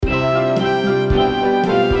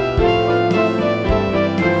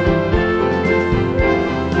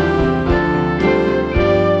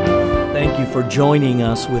for joining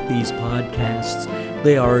us with these podcasts.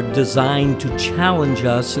 They are designed to challenge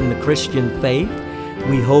us in the Christian faith.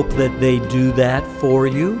 We hope that they do that for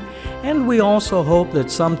you. And we also hope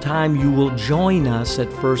that sometime you will join us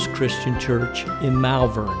at First Christian Church in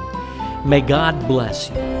Malvern. May God bless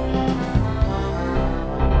you.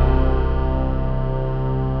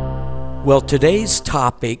 Well, today's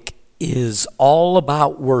topic is all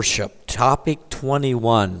about worship. Topic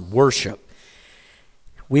 21, worship.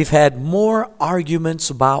 We've had more arguments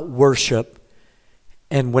about worship,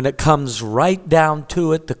 and when it comes right down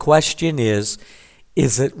to it, the question is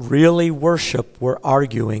it really worship we're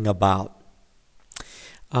arguing about?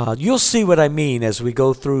 You'll see what I mean as we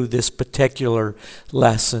go through this particular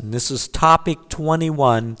lesson. This is topic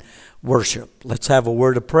 21, worship. Let's have a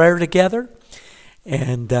word of prayer together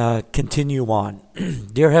and continue on.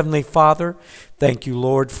 Dear Heavenly Father, thank you,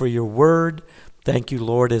 Lord, for your word. Thank you,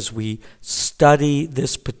 Lord, as we study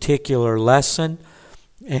this particular lesson.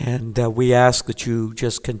 And we ask that you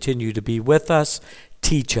just continue to be with us,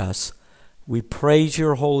 teach us. We praise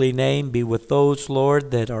your holy name. Be with those, Lord,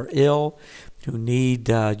 that are ill, who need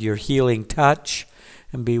your healing touch,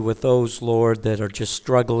 and be with those, Lord, that are just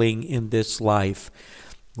struggling in this life.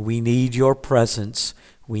 We need your presence.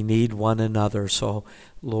 We need one another. So,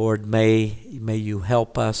 Lord, may you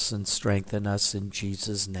help us and strengthen us in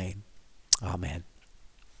Jesus' name. Amen.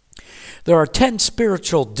 There are 10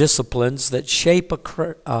 spiritual disciplines that shape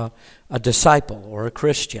a disciple or a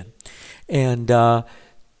Christian. And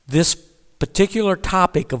this particular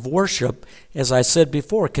topic of worship, as I said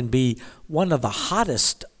before, can be one of the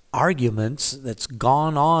hottest arguments that's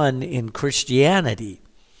gone on in Christianity.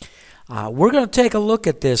 We're going to take a look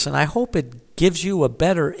at this, and I hope it gives you a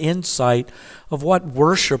better insight of what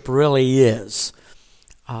worship really is.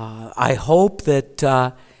 I hope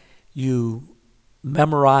that you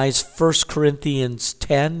memorize 1 Corinthians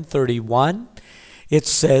 10:31. It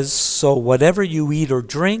says, "So whatever you eat or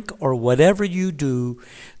drink or whatever you do,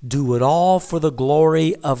 do it all for the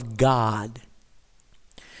glory of God."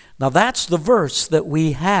 Now that's the verse that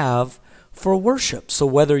we have for worship. So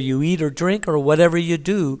whether you eat or drink or whatever you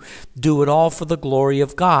do, do it all for the glory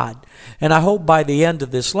of God. And I hope by the end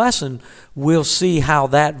of this lesson, we'll see how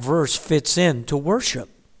that verse fits into worship.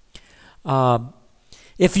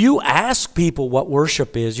 If you ask people what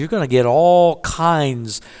worship is, you're going to get all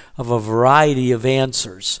kinds of a variety of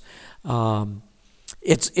answers.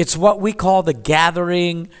 It's what we call the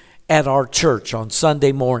gathering at our church on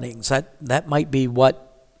Sunday mornings. That might be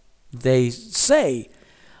what they say.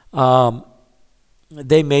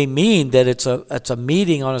 They may mean that it's a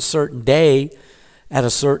meeting on a certain day at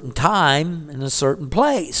a certain time in a certain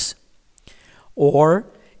place.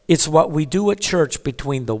 Or it's what we do at church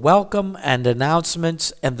between the welcome and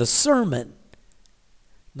announcements and the sermon.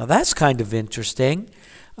 Now that's kind of interesting.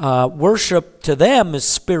 Worship to them is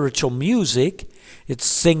spiritual music. It's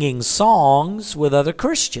singing songs with other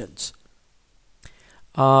Christians.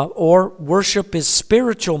 Or worship is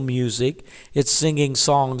spiritual music. It's singing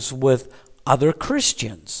songs with other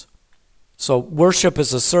Christians. So worship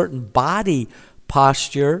is a certain body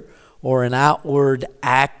posture or an outward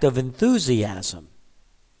act of enthusiasm.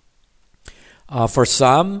 For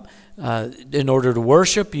some, in order to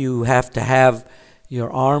worship, you have to have your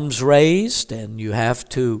arms raised and you have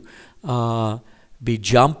to be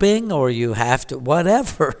jumping, or you have to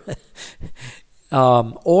whatever.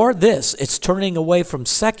 Or this, it's turning away from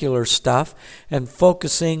secular stuff and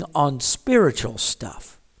focusing on spiritual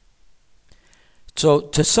stuff. So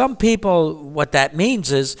to some people, what that means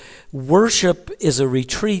is worship is a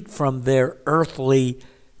retreat from their earthly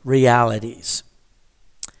realities.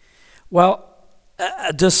 Well,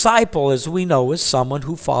 a disciple, as we know, is someone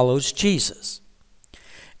who follows Jesus.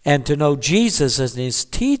 And to know Jesus and his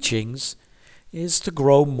teachings is to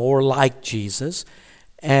grow more like Jesus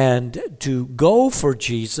and to go for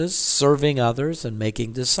Jesus, serving others and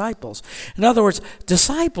making disciples. In other words,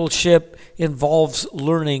 discipleship involves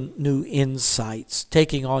learning new insights,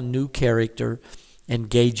 taking on new character,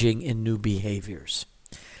 engaging in new behaviors.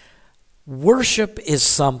 Worship is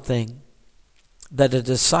something that a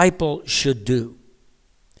disciple should do.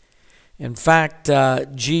 In fact,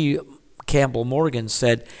 G. Campbell Morgan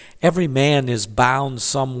said, "Every man is bound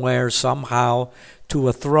somewhere, somehow, to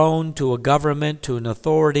a throne, to a government, to an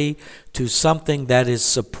authority, to something that is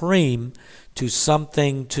supreme, to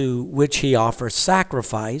something to which he offers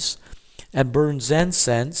sacrifice and burns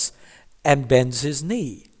incense and bends his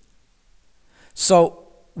knee." So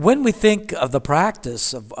when we think of the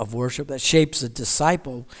practice of worship that shapes a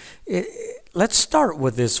disciple, let's start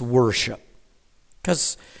with this worship,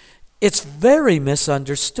 because it's very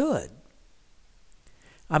misunderstood.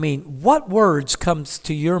 I mean, what words comes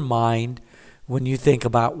to your mind when you think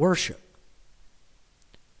about worship.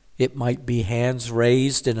 It might be hands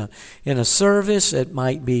raised in a service. It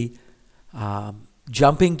might be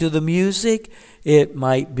jumping to the music. It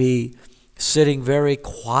might be sitting very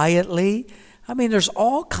quietly. I mean, there's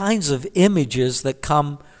all kinds of images that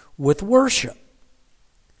come with worship.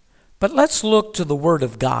 But let's look to the Word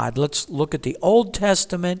of God. Let's look at the Old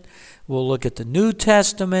Testament. We'll look at the New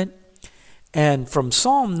Testament. And from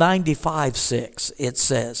Psalm 95:6, it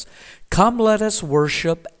says, "Come, let us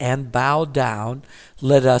worship and bow down.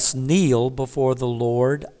 Let us kneel before the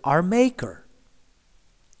Lord our Maker."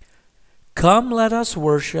 Come, let us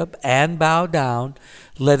worship and bow down.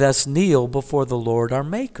 Let us kneel before the Lord our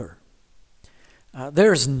Maker.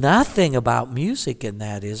 There's nothing about music in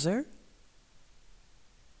that, is there?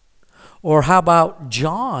 Or how about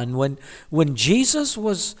John, when Jesus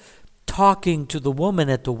was talking to the woman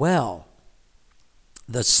at the well,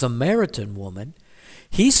 the Samaritan woman,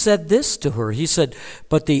 he said this to her. He said,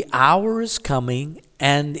 "But the hour is coming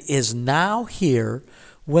and is now here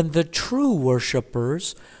when the true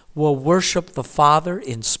worshipers will worship the Father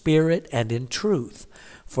in spirit and in truth.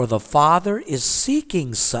 For the Father is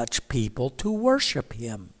seeking such people to worship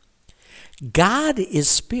him. God is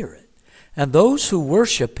spirit, and those who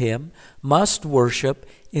worship him must worship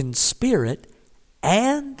in spirit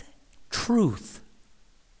and truth."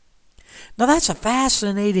 Now that's a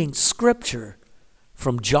fascinating scripture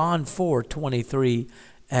from John 4:23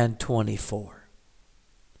 and 24.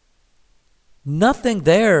 Nothing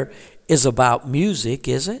there is about music,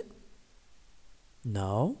 is it?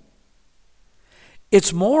 No.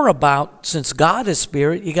 It's more about, since God is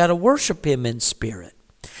spirit, you got to worship him in spirit.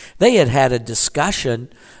 They had a discussion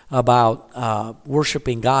about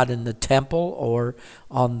worshiping God in the temple or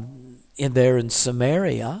in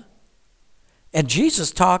Samaria. And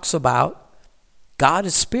Jesus talks about God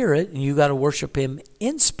is spirit, and you got to worship him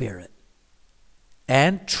in spirit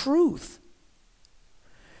and truth.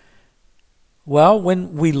 Well,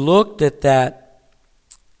 when we looked at that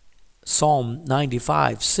Psalm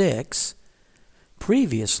 95:6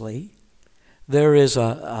 previously, there is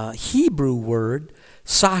a Hebrew word,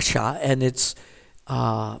 sasha, and it's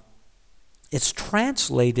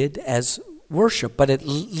translated as worship, but it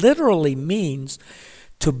literally means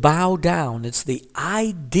to bow down. It's the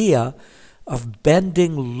idea of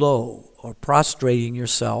bending low or prostrating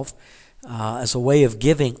yourself as a way of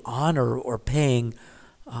giving honor or paying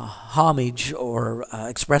homage or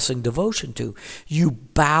expressing devotion to. You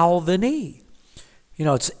bow the knee. You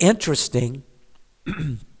know, it's interesting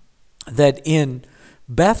that in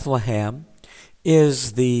Bethlehem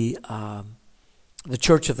is the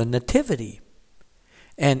Church of the Nativity.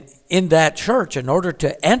 And in that church, in order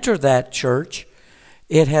to enter that church,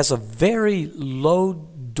 it has a very low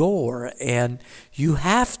door, and you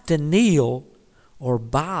have to kneel or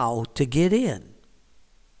bow to get in.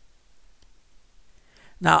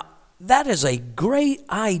 Now, that is a great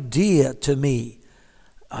idea to me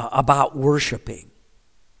about worshiping.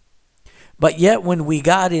 But yet when we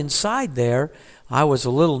got inside there, I was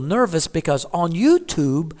a little nervous because on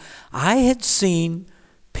YouTube, I had seen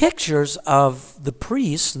pictures of the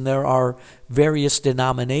priests, and there are various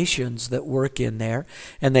denominations that work in there,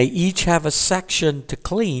 and they each have a section to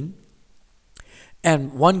clean.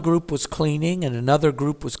 And one group was cleaning, and another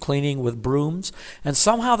group was cleaning with brooms, and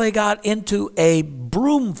somehow they got into a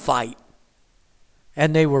broom fight,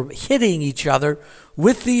 and they were hitting each other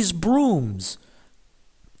with these brooms.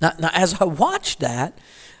 Now, as I watched that,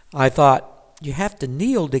 I thought, you have to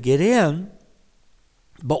kneel to get in,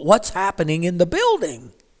 but what's happening in the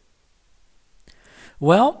building?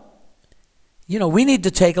 Well, we need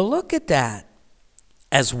to take a look at that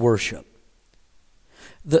as worship.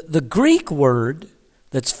 The Greek word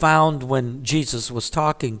that's found when Jesus was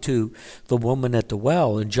talking to the woman at the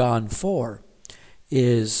well in John 4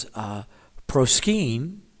 is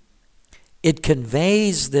proskein. It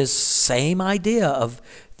conveys this same idea of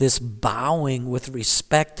this bowing with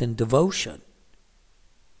respect and devotion.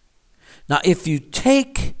 Now, if you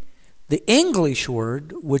take the English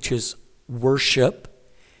word, which is worship,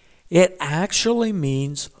 it actually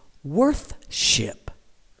means worthship,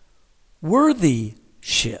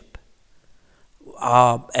 worthyship,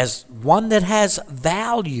 as one that has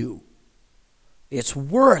value. It's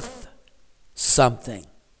worth something.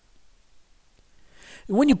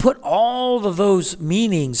 When you put all of those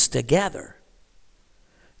meanings together,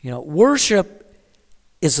 worship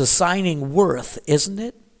is assigning worth, isn't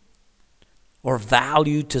it? Or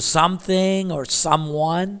value to something or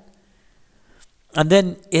someone. And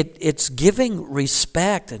then it's giving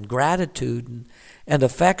respect and gratitude and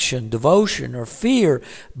affection, devotion or fear,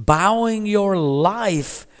 bowing your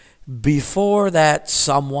life before that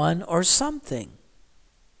someone or something.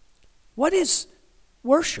 What is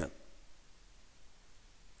worship?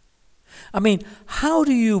 I mean, how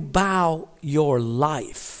do you bow your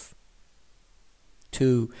life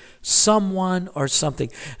to someone or something?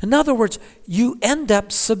 In other words, you end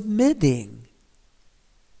up submitting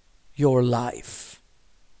your life.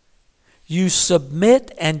 You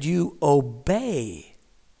submit and you obey.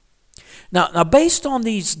 Now based on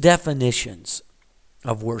these definitions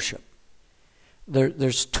of worship,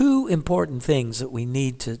 there's two important things that we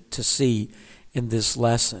need to see in this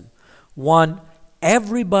lesson. One,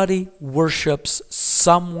 everybody worships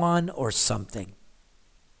someone or something.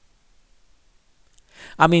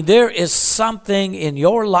 I mean, there is something in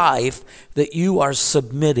your life that you are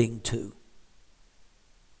submitting to,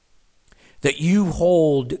 that you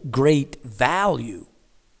hold great value,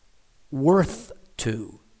 worth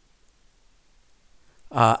to.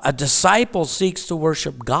 A disciple seeks to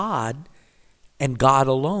worship God and God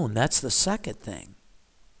alone. That's the second thing.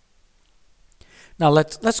 Now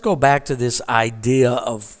let's go back to this idea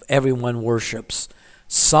of everyone worships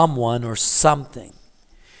someone or something.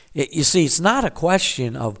 You see, it's not a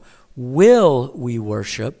question of will we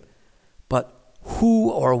worship, but who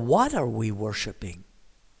or what are we worshiping?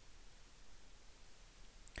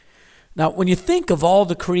 Now, when you think of all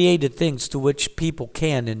the created things to which people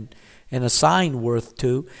can and assign worth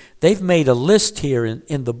to, they've made a list here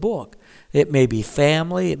in the book. It may be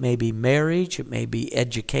family, it may be marriage, it may be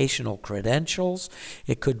educational credentials,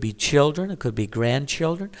 it could be children, it could be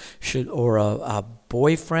grandchildren, or a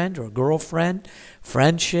boyfriend or a girlfriend,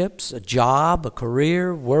 friendships, a job, a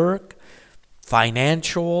career, work,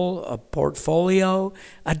 financial, a portfolio,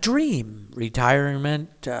 a dream, retirement,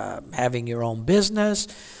 having your own business,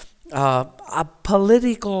 a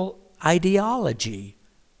political ideology,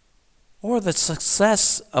 or the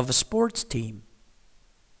success of a sports team.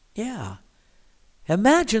 Yeah.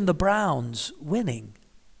 Imagine the Browns winning.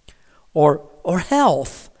 Or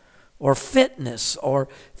health, or fitness, or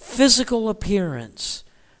physical appearance.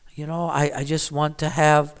 You know, I just want to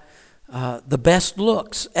have the best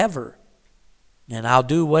looks ever. And I'll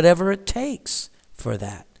do whatever it takes for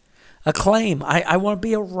that. Acclaim, I want to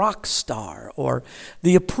be a rock star. Or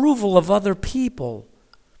the approval of other people.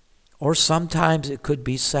 Or sometimes it could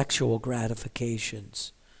be sexual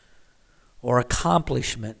gratifications or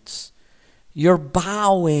accomplishments. You're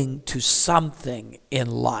bowing to something in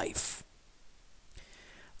life.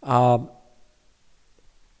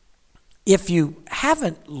 If you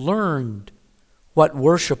haven't learned what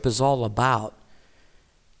worship is all about,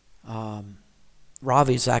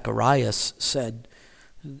 Ravi Zacharias said,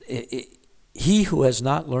 he who has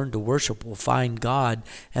not learned to worship will find God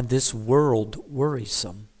and this world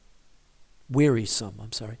wearisome.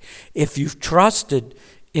 If you've trusted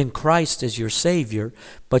in Christ as your Savior,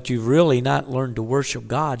 but you've really not learned to worship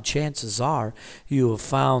God, chances are you have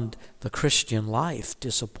found the Christian life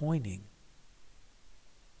disappointing.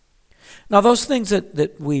 Now, those things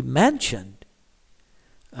that we mentioned,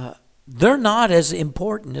 they're not as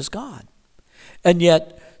important as God. And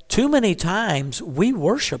yet, too many times we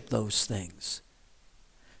worship those things.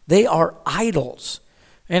 They are idols.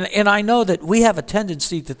 And I know that we have a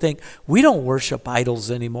tendency to think we don't worship idols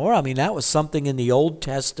anymore. I mean, that was something in the Old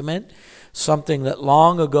Testament, something that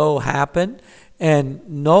long ago happened, and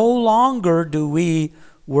no longer do we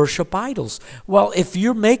worship idols. Well, if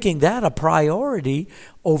you're making that a priority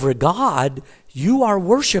over God, you are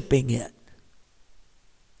worshiping it.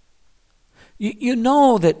 You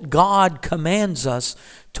know that God commands us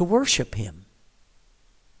to worship Him.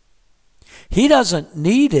 He doesn't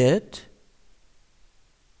need it.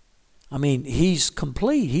 I mean, He's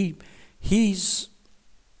complete. He's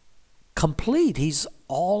complete. He's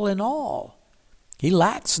all in all. He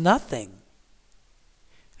lacks nothing.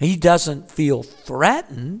 He doesn't feel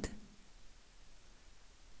threatened,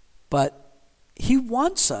 but He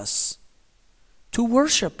wants us to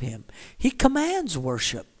worship Him. He commands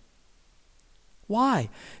worship. Why?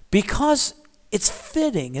 Because it's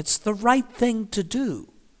fitting. It's the right thing to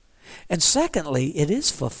do. And secondly, it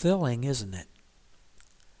is fulfilling, isn't it?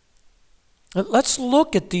 Let's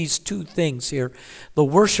look at these two things here. The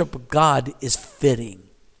worship of God is fitting.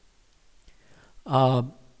 As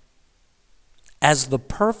the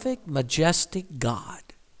perfect, majestic God,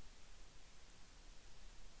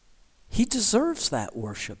 He deserves that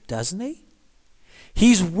worship, doesn't He?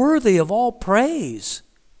 He's worthy of all praise.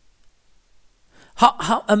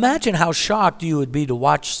 Imagine how shocked you would be to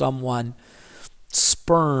watch someone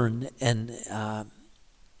spurn an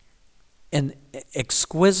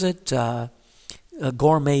exquisite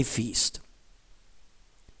gourmet feast.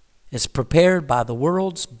 It's prepared by the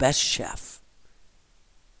world's best chef.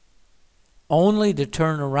 only to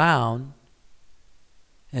turn around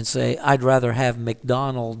and say, I'd rather have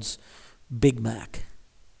McDonald's Big Mac.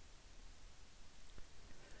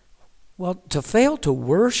 Well, to fail to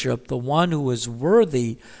worship the one who is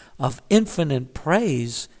worthy of infinite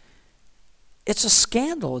praise, it's a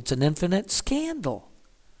scandal. It's an infinite scandal.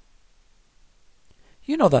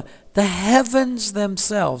 You know, the heavens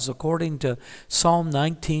themselves, according to Psalm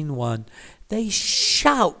 19:1, they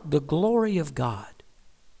shout the glory of God.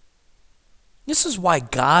 This is why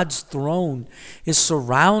God's throne is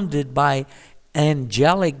surrounded by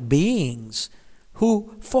angelic beings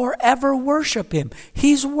who forever worship him.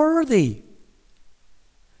 He's worthy.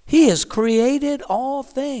 He has created all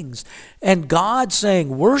things. And God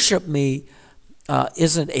saying, worship me,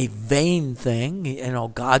 isn't a vain thing. You know,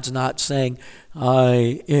 God's not saying,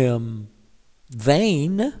 I am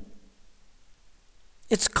vain.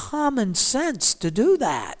 It's common sense to do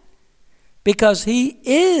that because he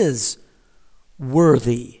is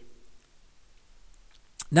worthy.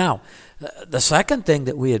 Now, the second thing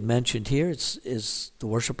that we had mentioned here is the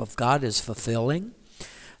worship of God is fulfilling.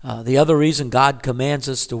 The other reason God commands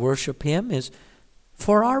us to worship him is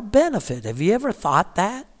for our benefit. Have you ever thought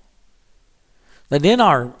that? That in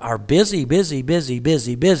our busy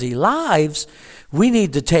lives, we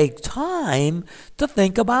need to take time to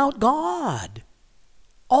think about God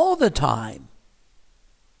all the time.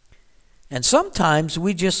 And sometimes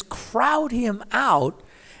we just crowd him out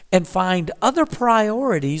and find other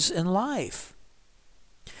priorities in life.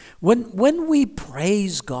 When we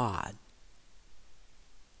praise God,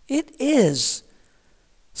 it is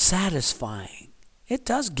satisfying. It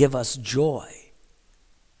does give us joy.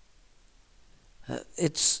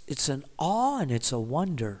 It's an awe and it's a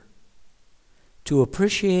wonder to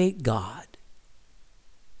appreciate God.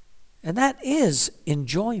 And that is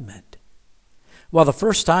enjoyment. Well, the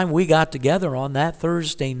first time we got together on that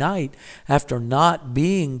Thursday night, after not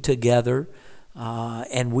being together,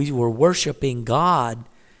 and we were worshiping God,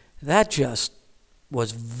 that just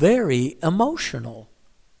was very emotional.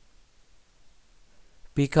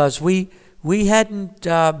 Because we hadn't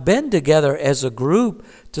been together as a group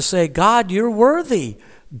to say, God, you're worthy.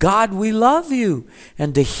 God, we love you.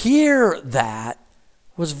 And to hear that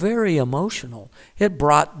was very emotional. It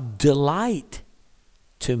brought delight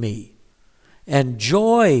to me and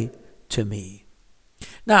joy to me.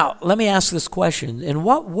 Now, let me ask this question. In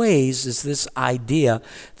what ways is this idea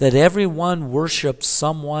that everyone worships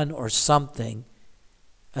someone or something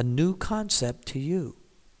a new concept to you?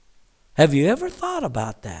 Have you ever thought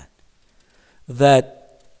about that?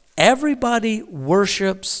 That everybody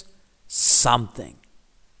worships something.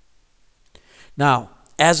 Now,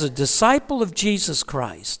 as a disciple of Jesus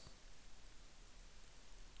Christ,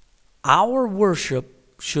 our worship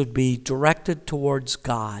should be directed towards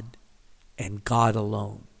God and God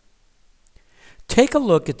alone. Take a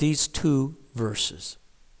look at these two verses.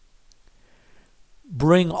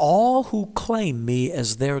 Bring all who claim me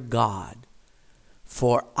as their God,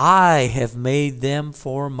 for I have made them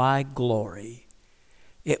for my glory.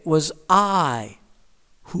 It was I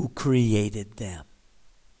who created them.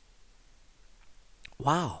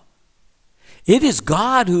 Wow. It is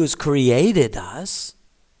God who has created us.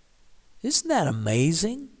 Isn't that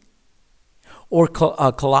amazing? Or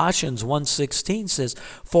Colossians 1:16 says,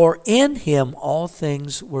 for in him all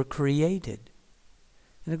things were created.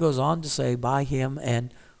 And it goes on to say, by him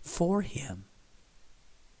and for him.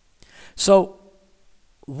 So,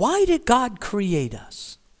 why did God create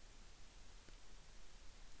us?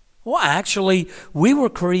 Well, actually, we were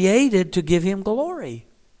created to give him glory.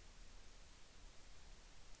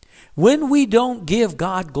 When we don't give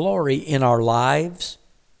God glory in our lives,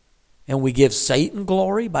 and we give Satan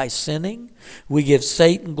glory by sinning, we give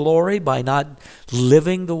Satan glory by not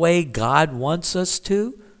living the way God wants us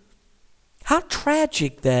to, how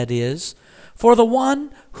tragic that is for the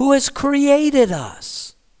one who has created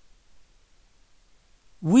us.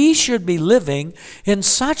 We should be living in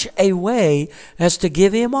such a way as to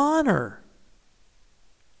give him honor.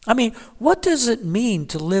 I mean, what does it mean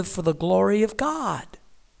to live for the glory of God?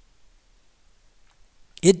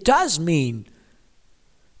 It does mean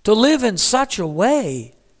to live in such a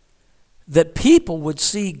way that people would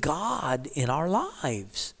see God in our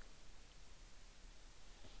lives.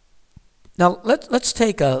 Now, let's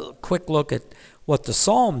take a quick look at what the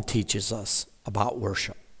Psalm teaches us about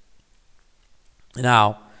worship.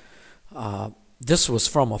 Now, this was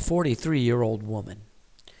from a 43-year-old woman.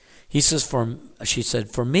 She said,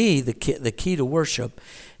 for me, the key to worship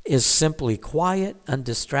is simply quiet,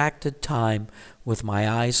 undistracted time with my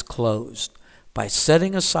eyes closed, by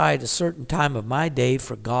setting aside a certain time of my day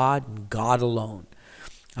for God and God alone.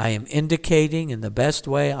 I am indicating in the best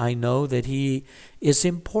way I know that He is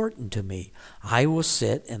important to me. I will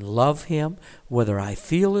sit and love Him whether I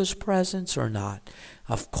feel His presence or not.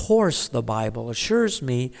 Of course, the Bible assures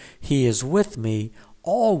me He is with me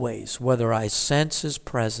always, whether I sense His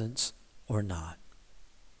presence or not.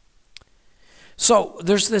 So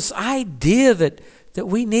there's this idea that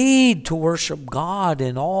we need to worship God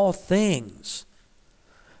in all things.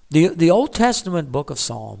 The Old Testament book of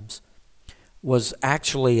Psalms was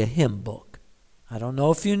actually a hymn book. I don't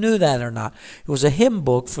know if you knew that or not. It was a hymn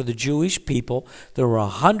book for the Jewish people. There were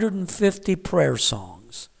 150 prayer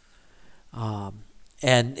songs.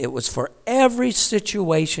 And it was for every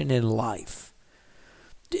situation in life.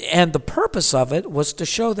 And the purpose of it was to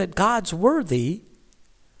show that God's worthy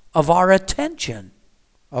of our attention,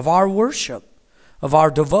 of our worship, of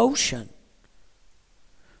our devotion,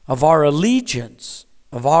 of our allegiance,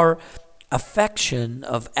 of our affection,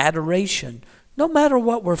 of adoration, no matter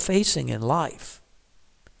what we're facing in life.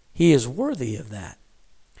 He is worthy of that.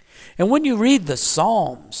 And when you read the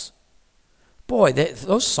Psalms, boy,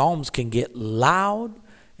 those Psalms can get loud,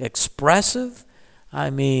 expressive. I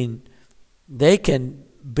mean, they can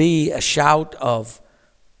be a shout of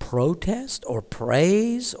protest or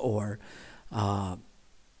praise or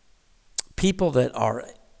people that are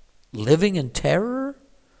living in terror,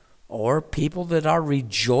 or people that are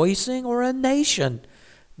rejoicing, or a nation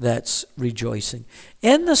that's rejoicing.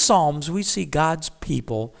 In the Psalms, we see God's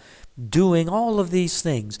people doing all of these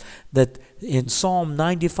things. That in Psalm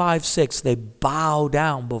 95:6, they bow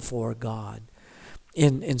down before God.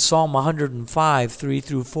 In Psalm 105, 3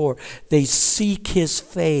 through 4, they seek His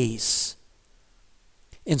face.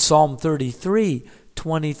 In Psalm 33,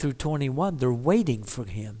 20 through 21, they're waiting for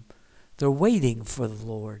Him. They're waiting for the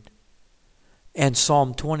Lord. And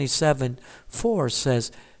Psalm 27:4 says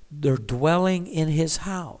they're dwelling in His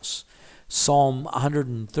house. Psalm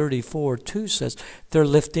 134:2 says they're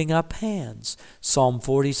lifting up hands. Psalm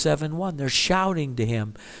 47:1, they're shouting to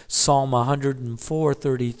Him. Psalm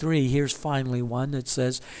 104:33, here's finally one that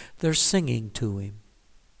says they're singing to Him.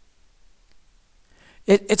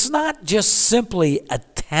 It's not just simply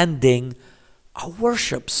attending a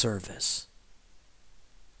worship service.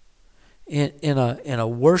 In a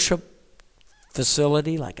worship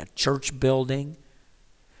facility like a church building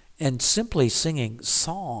and simply singing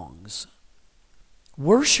songs.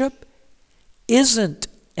 Worship isn't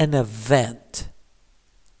an event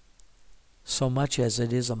so much as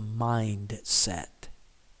it is a mindset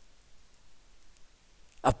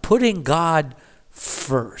of putting God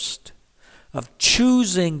first, of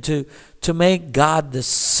choosing to make God the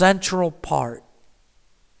central part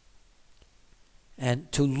and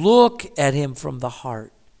to look at Him from the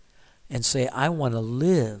heart and say, I want to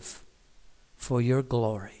live for Your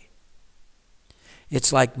glory.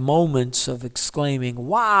 It's like moments of exclaiming,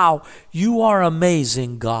 wow, You are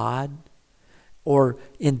amazing, God. Or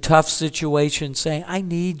in tough situations saying, I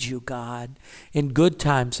need You, God. In good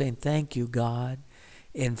times saying, thank You, God.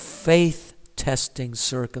 In faith-testing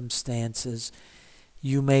circumstances,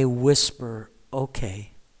 you may whisper,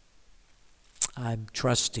 okay, I'm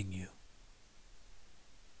trusting You.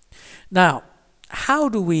 Now, how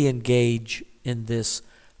do we engage in this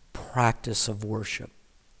practice of worship?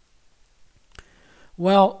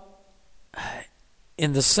 Well,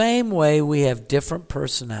 in the same way we have different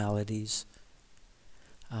personalities,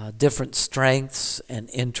 different strengths and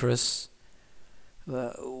interests,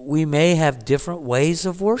 we may have different ways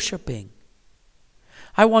of worshiping.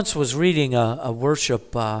 I once was reading a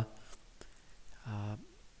worship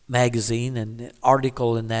magazine, and an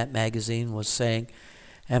article in that magazine was saying,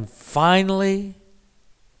 and finally,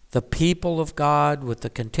 the people of God with the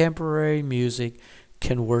contemporary music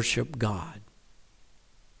can worship God.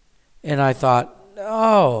 And I thought,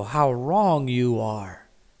 oh, how wrong you are.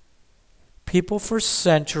 People for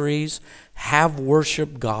centuries have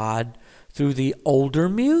worshiped God through the older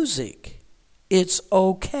music. It's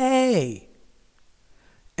okay.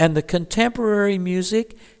 And the contemporary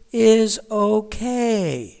music is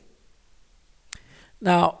okay.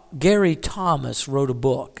 Now, Gary Thomas wrote a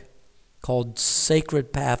book called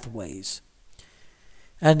Sacred Pathways.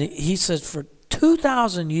 And he says for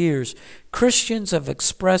 2,000 years, Christians have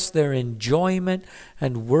expressed their enjoyment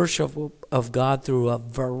and worship of God through a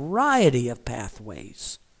variety of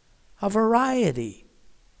pathways. A variety.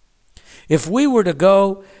 If we were to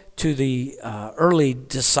go to the early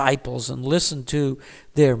disciples and listen to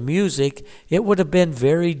their music, it would have been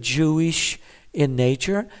very Jewish in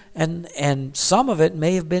nature, and some of it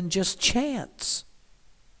may have been just chants.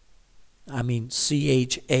 I mean,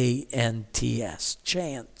 chants,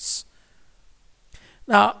 chants.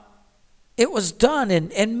 Now, it was done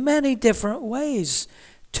in many different ways.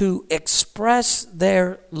 to express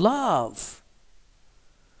their love.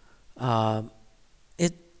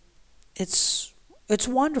 It's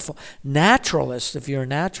wonderful. Naturalist, if you're a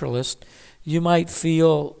naturalist, you might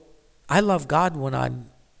feel, I love God when I'm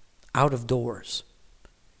out of doors,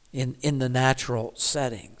 in the natural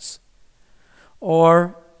settings.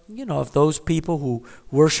 Or, if those people who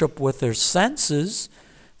worship with their senses,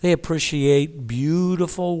 they appreciate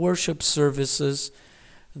beautiful worship services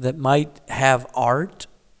that might have art,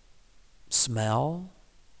 smell,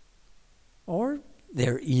 or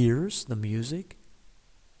their ears, the music.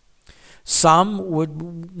 Some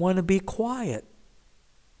would want to be quiet,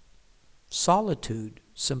 solitude,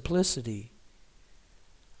 simplicity.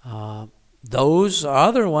 Those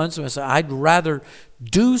other ones would say, I'd rather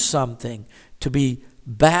do something to be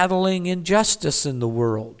battling injustice in the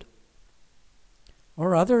world.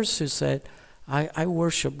 Or others who said, I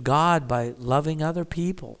worship God by loving other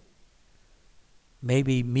people,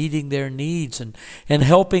 maybe meeting their needs and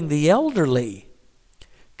helping the elderly.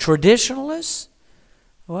 Traditionalists,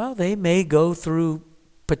 well, they may go through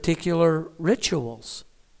particular rituals,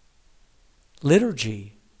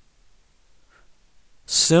 liturgy,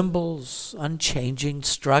 symbols, unchanging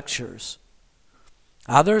structures.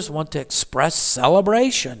 Others want to express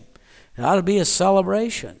celebration. It ought to be a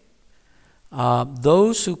celebration.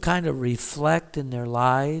 Those who kind of reflect in their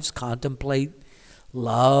lives, contemplate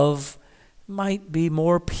love, might be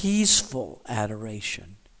more peaceful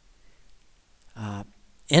adoration.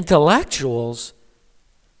 Intellectuals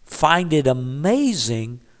find it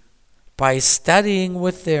amazing by studying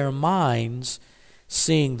with their minds,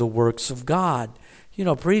 seeing the works of God.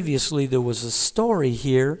 Previously there was a story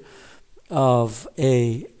here of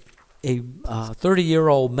a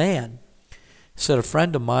 30-year-old man. Said a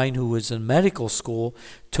friend of mine who was in medical school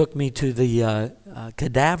took me to the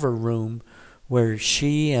cadaver room where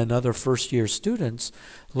she and other first-year students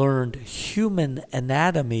learned human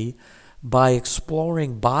anatomy by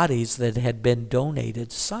exploring bodies that had been donated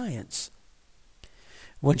to science.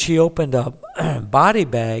 When she opened a body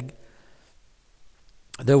bag,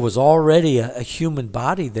 there was already a human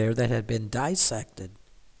body there that had been dissected.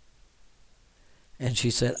 And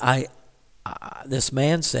she said, this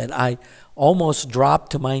man said, I almost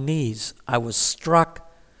dropped to my knees. I was struck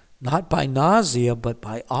not by nausea, but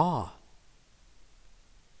by awe.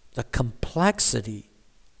 The complexity,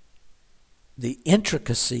 the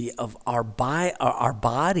intricacy of our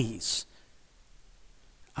bodies.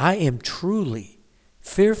 I am truly,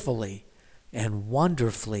 fearfully, and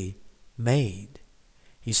wonderfully made.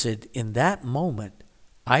 He said, in that moment,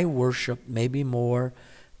 I worship maybe more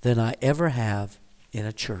than I ever have in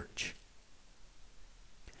a church.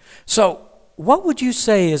 So, what would you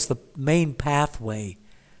say is the main pathway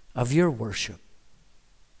of your worship?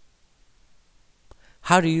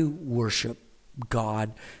 How do you worship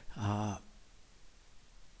God? I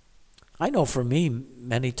know for me,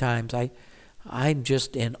 many times, I'm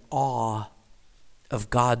just in awe of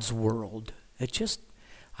God's world.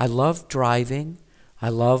 I love driving. I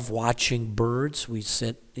love watching birds. We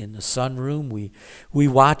sit in the sunroom. We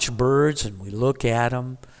watch birds and we look at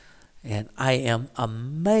them. And I am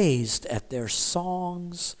amazed at their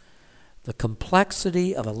songs, the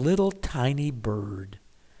complexity of a little tiny bird,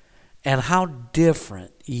 and how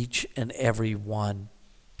different each and every one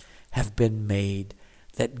have been made.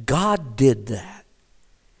 That God did that.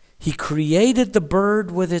 He created the bird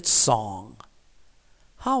with its song.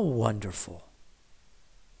 How wonderful.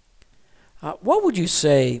 What would you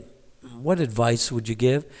say, what advice would you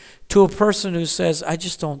give to a person who says, I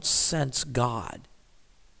just don't sense God?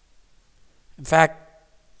 In fact,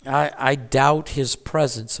 I doubt his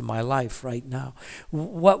presence in my life right now.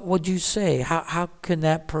 What would you say? How can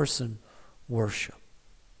that person worship?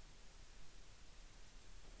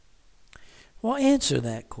 Well, answer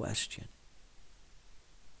that question.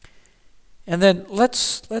 And then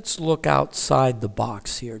let's look outside the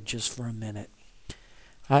box here just for a minute.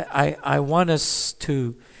 I want us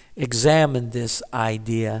to examine this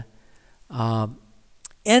idea.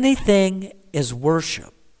 Anything is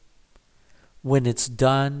worship when it's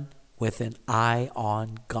done with an eye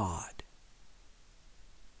on God,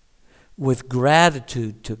 with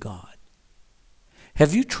gratitude to God.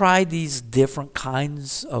 Have you tried these different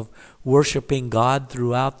kinds of worshiping God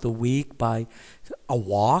throughout the week by a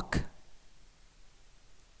walk?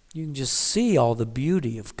 You can just see all the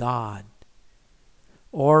beauty of God.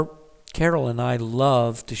 Or Carol and I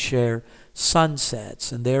love to share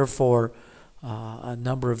sunsets, and therefore a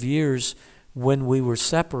number of years when we were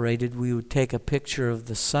separated, we would take a picture of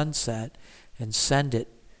the sunset and send it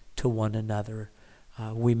to one another.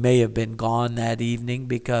 We may have been gone that evening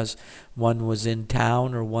because one was in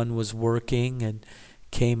town or one was working, and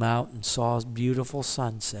came out and saw a beautiful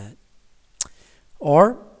sunset.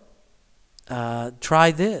 Or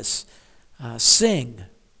try this. Sing.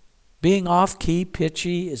 Being off-key,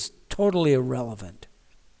 pitchy is totally irrelevant.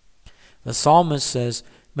 The psalmist says,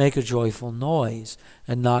 make a joyful noise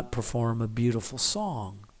and not perform a beautiful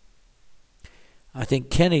song. I think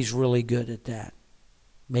Kenny's really good at that,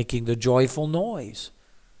 making the joyful noise.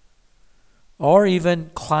 Or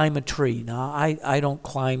even climb a tree. Now, I don't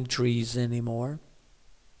climb trees anymore.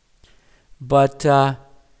 But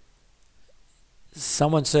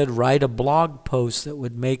someone said, write a blog post that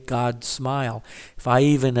would make God smile. If I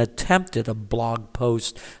even attempted a blog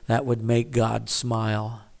post that would make God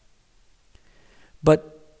smile.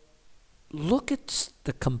 But look at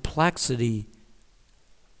the complexity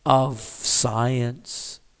of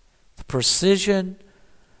science, the precision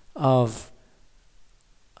of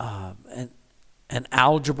an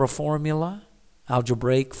algebraic formula.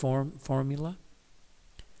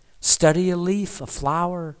 Study a leaf, a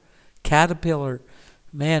flower, caterpillar.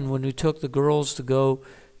 Man, when we took the girls to go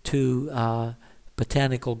to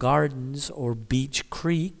Botanical Gardens or Beach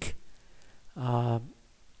Creek,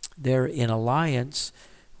 there in Alliance,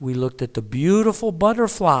 we looked at the beautiful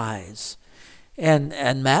butterflies.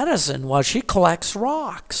 And Madison, well, she collects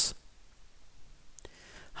rocks.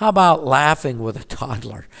 How about laughing with a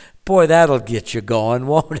toddler? Boy, that'll get you going,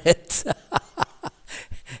 won't it?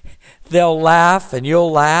 They'll laugh and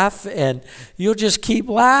you'll just keep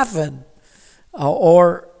laughing.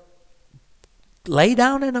 Or lay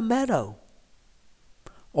down in a meadow.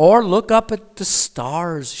 Or look up at the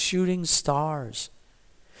stars, shooting stars.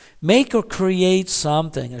 Make or create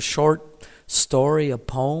something, a short story, a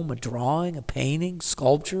poem, a drawing, a painting,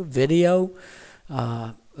 sculpture, video,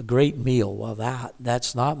 a great meal. Well,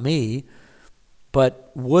 that's not me.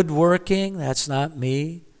 But woodworking, that's not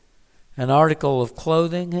me. An article of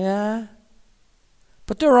clothing, yeah.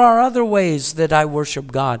 But there are other ways that I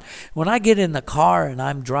worship God. When I get in the car and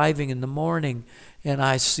I'm driving in the morning and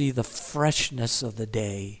I see the freshness of the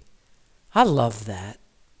day, I love that.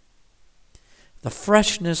 The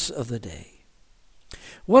freshness of the day.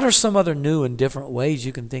 What are some other new and different ways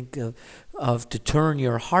you can think of to turn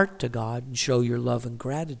your heart to God and show your love and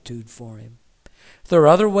gratitude for Him? There are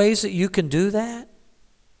other ways that you can do that?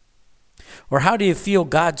 Or how do you feel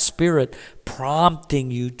God's Spirit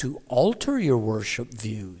prompting you to alter your worship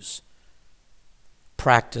views,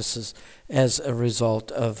 practices as a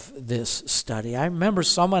result of this study? I remember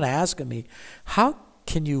someone asking me, how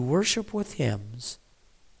can you worship with hymns?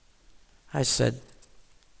 I said,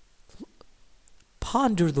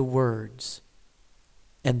 ponder the words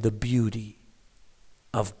and the beauty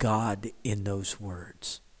of God in those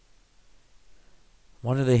words.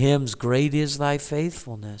 One of the hymns, Great is Thy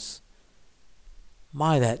Faithfulness.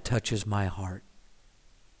 My, that touches my heart.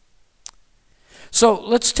 So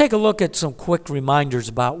let's take a look at some quick reminders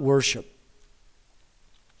about worship.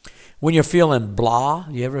 When you're feeling blah,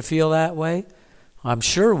 you ever feel that way? I'm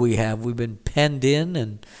sure we have. We've been penned in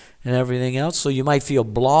and everything else. So you might feel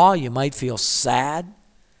blah, you might feel sad.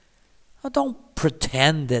 Well, don't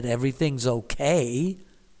pretend that everything's okay.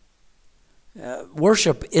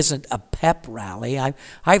 Worship isn't a pep rally.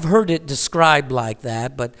 I've heard it described like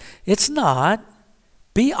that, but it's not.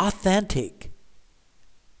 Be authentic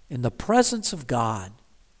in the presence of God.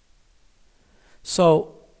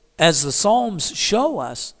 So, as the Psalms show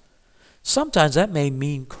us, sometimes that may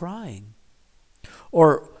mean crying.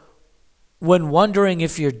 Or when wondering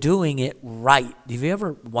if you're doing it right. Have you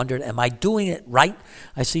ever wondered, am I doing it right?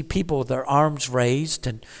 I see people with their arms raised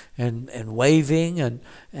and waving, and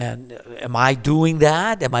am I doing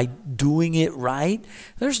that? Am I doing it right?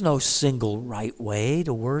 There's no single right way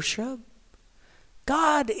to worship.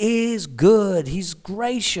 God is good. He's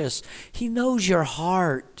gracious. He knows your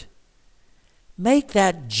heart. Make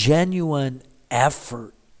that genuine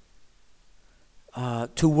effort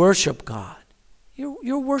to worship God.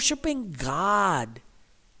 You're worshiping God.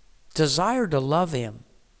 Desire to love Him.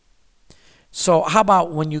 So how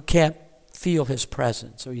about when you can't feel His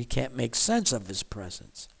presence or you can't make sense of His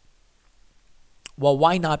presence? Well,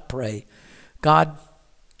 why not pray? God,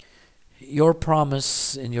 your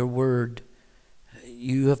promise in your word,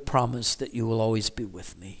 you have promised that you will always be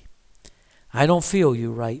with me. I don't feel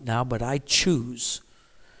you right now, but I choose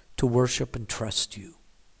to worship and trust you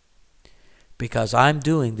because I'm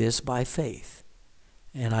doing this by faith,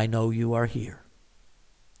 and I know you are here.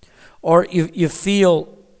 Or you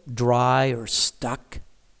feel dry or stuck.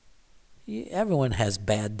 Everyone has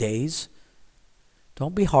bad days.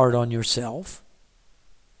 Don't be hard on yourself.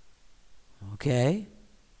 Okay?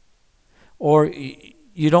 Or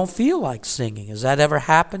you don't feel like singing. Has that ever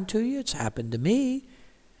happened to you? It's happened to me.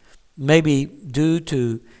 maybe due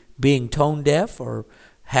to being tone deaf or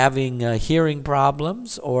having hearing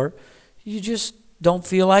problems, or you just don't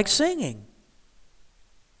feel like singing.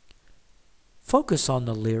 Focus on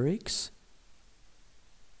the lyrics.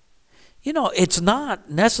 It's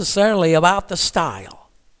not necessarily about the style.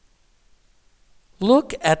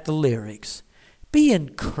 Look at the lyrics. Be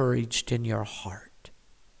encouraged in your heart.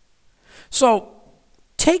 So,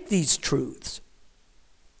 take these truths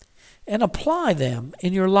and apply them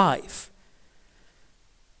in your life.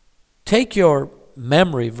 Take your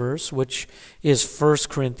memory verse, which is 1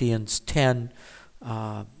 Corinthians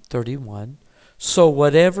 10:31. So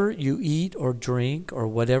whatever you eat or drink or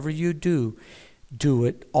whatever you do, do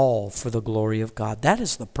it all for the glory of God. That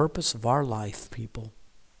is the purpose of our life, people.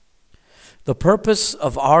 The purpose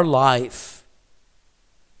of our life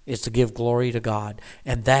is to give glory to God,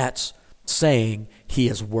 and that's saying He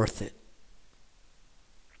is worth it.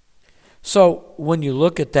 So when you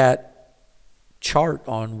look at that chart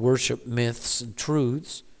on worship myths and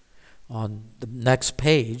truths on the next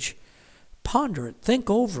page, ponder it, think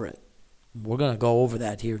over it. We're going to go over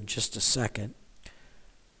that here in just a second.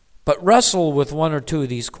 But wrestle with one or two of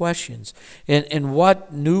these questions. In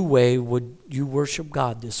what new way would you worship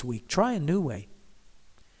God this week? Try a new way.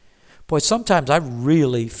 Boy, sometimes I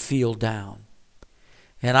really feel down.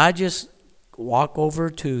 And I just walk over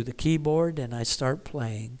to the keyboard and I start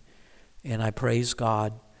playing. And I praise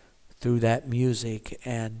God through that music.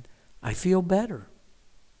 And I feel better.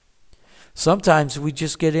 Sometimes we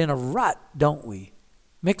just get in a rut, don't we?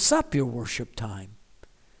 Mix up your worship time.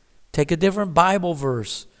 Take a different Bible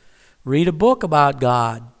verse. Read a book about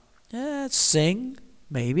God. Sing,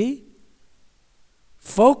 maybe.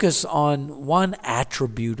 Focus on one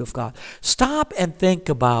attribute of God. Stop and think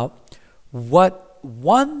about what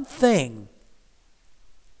one thing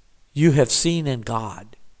you have seen in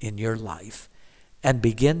God in your life and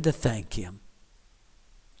begin to thank Him.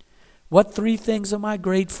 What 3 things am I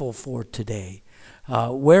grateful for today?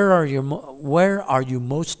 Where are you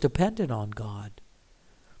most dependent on God?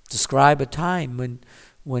 Describe a time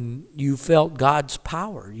when you felt God's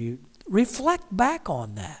power. You reflect back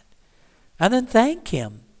on that. And then thank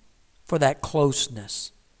Him for that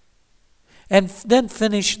closeness. And then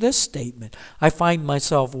finish this statement. I find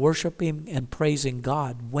myself worshiping and praising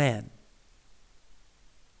God when?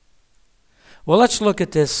 Well, let's look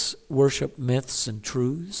at this worship myths and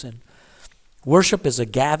truths. And worship is a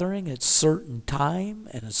gathering at a certain time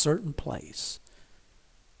and a certain place.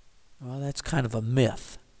 Well, that's kind of a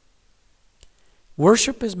myth.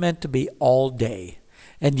 Worship is meant to be all day.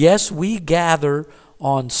 And yes, we gather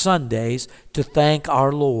on Sundays to thank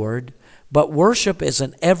our Lord, but worship is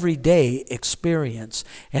an everyday experience,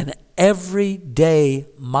 an everyday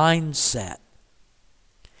mindset.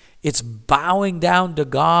 It's bowing down to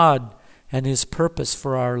God and His purpose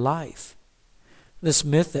for our life. This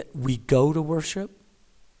myth that we go to worship,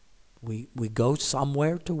 we go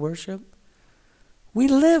somewhere to worship. We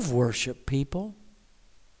live worship, people.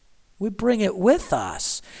 We bring it with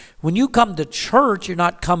us. When you come to church, you're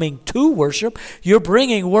not coming to worship. You're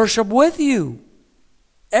bringing worship with you.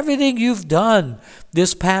 Everything you've done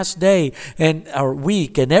this past day or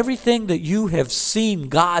week and everything that you have seen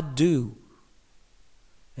God do.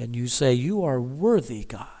 And you say, you are worthy,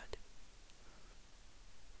 God.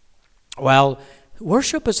 Well,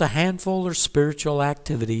 worship is a handful of spiritual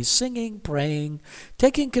activities: singing, praying,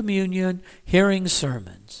 taking communion, hearing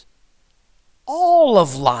sermons. All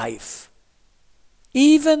of life,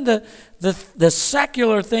 even the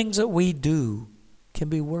secular things that we do, can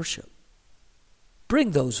be worship.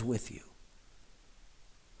 Bring those with you.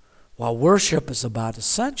 While worship is about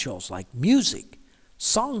essentials like music,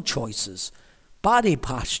 song choices, body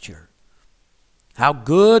posture, how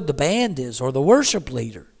good the band is or the worship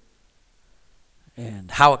leader,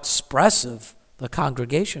 and how expressive the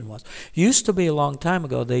congregation was. Used to be a long time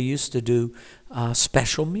ago, they used to do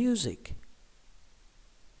special music.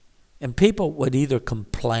 And people would either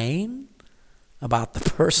complain about the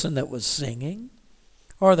person that was singing,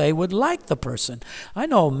 or they would like the person. I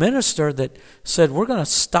know a minister that said, we're going to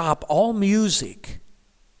stop all music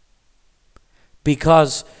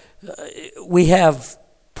because we have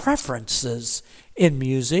preferences in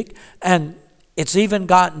music, and it's even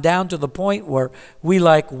gotten down to the point where we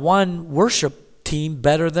like one worship team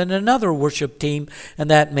better than another worship team, and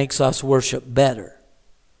that makes us worship better.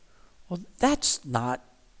 Well, that's not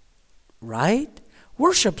right?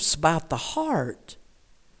 Worship's about the heart.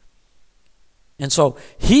 And so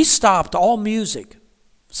he stopped all music.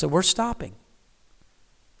 So we're stopping.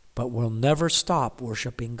 But we'll never stop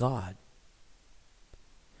worshiping God.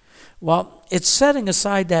 Well, it's setting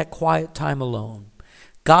aside that quiet time alone.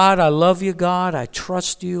 God, I love you, God. I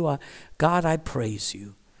trust you. God, I praise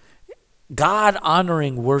you.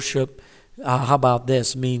 God-honoring worship, how about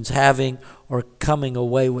this, means having or coming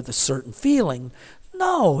away with a certain feeling.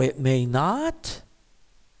 No, it may not.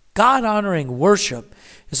 God-honoring worship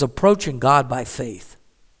is approaching God by faith.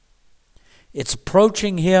 It's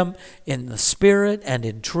approaching Him in the Spirit and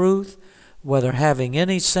in truth, whether having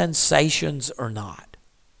any sensations or not.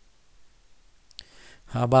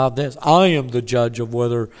 How about this? I am the judge of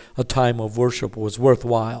whether a time of worship was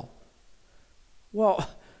worthwhile. Well,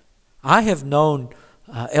 I have known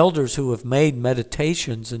elders who have made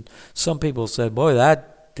meditations, and some people said, boy,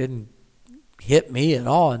 that didn't hit me at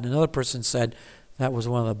all. And another person said, that was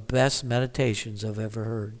one of the best meditations I've ever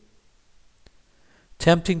heard.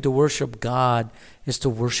 Tempting to worship God is to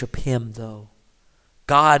worship Him, though.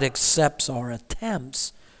 God accepts our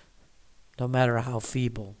attempts, no matter how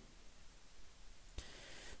feeble.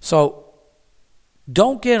 So,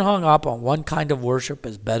 don't get hung up on one kind of worship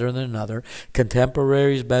is better than another.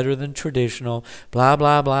 Contemporary is better than traditional, blah,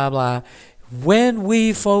 blah, blah, blah. When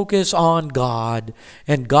we focus on God,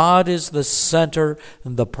 and God is the center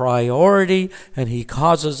and the priority, and He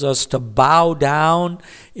causes us to bow down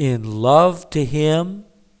in love to Him,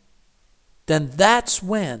 then that's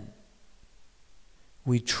when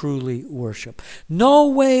we truly worship. No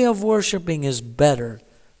way of worshiping is better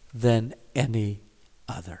than any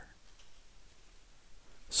other.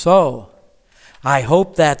 So, I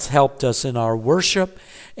hope that's helped us in our worship,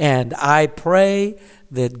 and I pray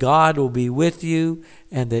that God will be with you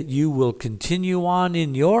and that you will continue on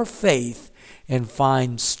in your faith and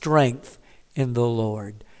find strength in the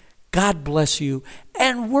Lord. God bless you,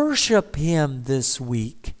 and worship Him this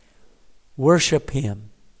week. Worship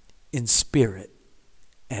Him in spirit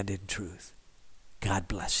and in truth. God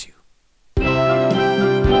bless you.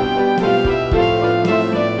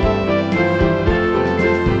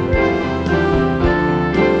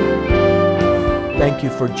 Thank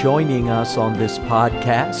you for joining us on this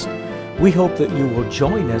podcast. We hope that you will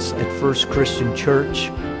join us at First Christian Church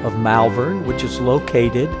of Malvern, which is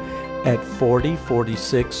located at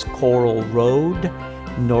 4046 Coral Road,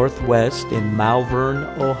 Northwest in Malvern,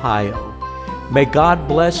 Ohio. May God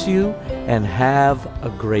bless you and have a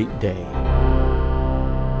great day.